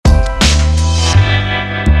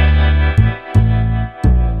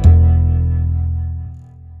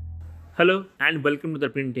Hello and welcome to the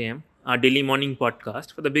ThePrintAM, our daily morning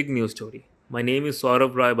podcast for the big news story. My name is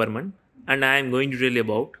Saurav Roy Burman and I am going to tell you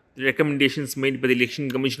about the recommendations made by the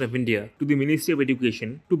Election Commission of India to the Ministry of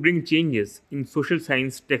Education to bring changes in social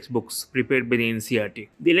science textbooks prepared by the NCERT.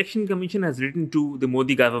 The Election Commission has written to the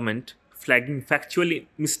Modi government flagging factual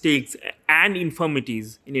mistakes and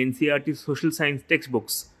infirmities in NCERT's social science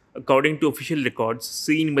textbooks according to official records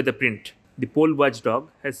seen by the print. The poll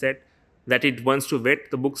watchdog has said that it wants to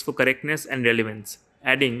vet the books for correctness and relevance,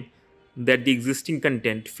 adding that the existing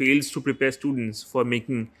content fails to prepare students for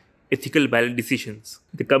making ethical valid decisions.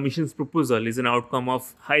 The Commission's proposal is an outcome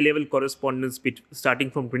of high level correspondence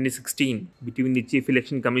starting from 2016 between the Chief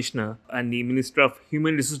Election Commissioner and the Minister of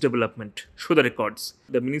Human Resource Development. Show the records.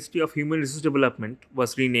 The Ministry of Human Resource Development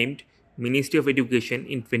was renamed Ministry of Education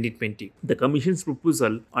in 2020. The Commission's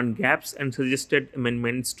proposal on gaps and suggested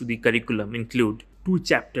amendments to the curriculum include two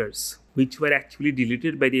chapters, which were actually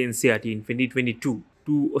deleted by the NCERT in 2022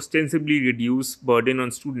 to ostensibly reduce burden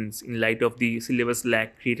on students in light of the syllabus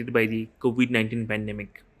lag created by the COVID-19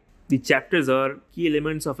 pandemic. The chapters are Key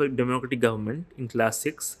Elements of a Democratic Government in Class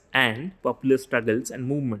 6 and Popular Struggles and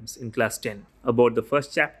Movements in Class 10. About the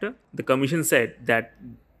first chapter, the Commission said that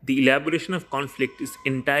the elaboration of conflict is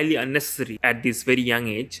entirely unnecessary at this very young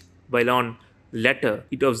age, while on latter,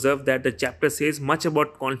 it observed that the chapter says much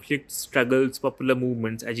about conflicts, struggles, popular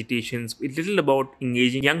movements, agitations, with little about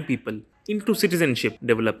engaging young people into citizenship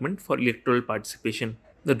development for electoral participation.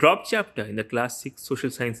 The drop chapter in the Class 6 social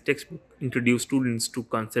science textbook introduced students to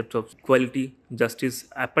concepts of equality, justice,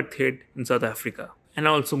 apartheid in South Africa, and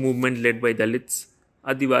also movement led by Dalits,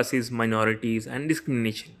 Adivasis, minorities, and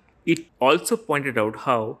discrimination. It also pointed out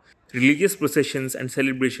how religious processions and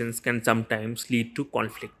celebrations can sometimes lead to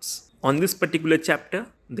conflicts. On this particular chapter,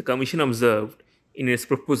 the Commission observed in its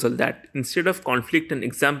proposal that instead of conflict and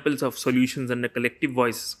examples of solutions and a collective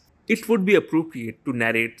voice, it would be appropriate to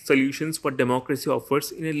narrate solutions what democracy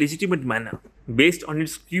offers in a legitimate manner. Based on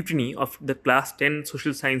its scrutiny of the Class 10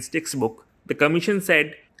 social science textbook, the Commission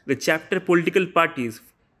said the chapter political parties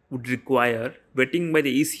would require vetting by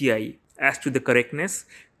the ECI as to the correctness,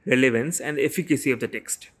 relevance, and efficacy of the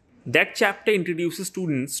text. That chapter introduces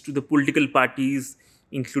students to the political parties,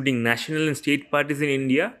 including national and state parties in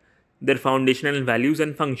India, their foundational values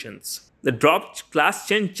and functions. The dropped Class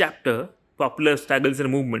 10 chapter, Popular Struggles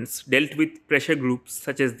and Movements, dealt with pressure groups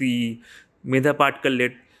such as the Medha Patkar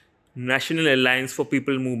led National Alliance for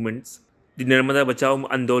People movements, the Narmada Bachao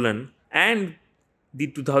Andolan, and the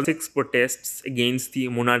 2006 protests against the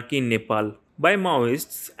monarchy in Nepal by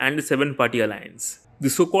Maoists and the Seven Party Alliance. The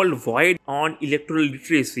so-called void on electoral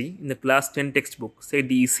literacy in the Class 10 textbook, said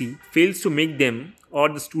the EC, fails to make them or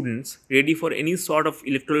the students ready for any sort of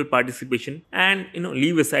electoral participation and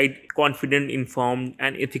leave aside confident, informed,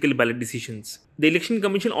 and ethical ballot decisions. The Election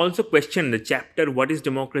Commission also questioned the chapter What is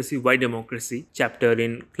Democracy, Why Democracy chapter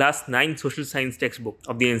in Class 9 Social Science textbook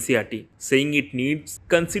of the NCERT, saying it needs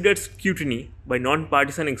considered scrutiny by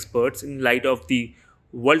non-partisan experts in light of the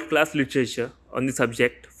world-class literature on the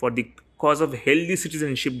subject for the cause of healthy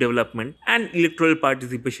citizenship development and electoral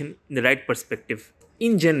participation in the right perspective.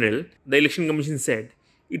 In general, the Election Commission said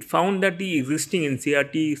it found that the existing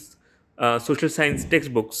NCERT social science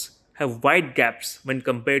textbooks have wide gaps when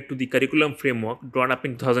compared to the curriculum framework drawn up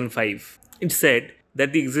in 2005. It said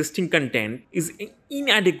that the existing content is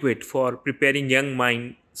inadequate for preparing young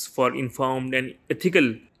minds for informed and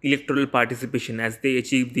ethical electoral participation as they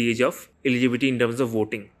achieve the age of eligibility in terms of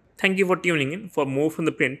voting. Thank you for tuning in. For more from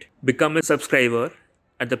The Print, become a subscriber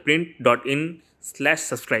at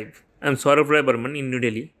theprint.in/subscribe. I'm Saurav Roy Burman in New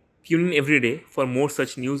Delhi. Tune in every day for more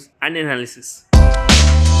such news and analysis.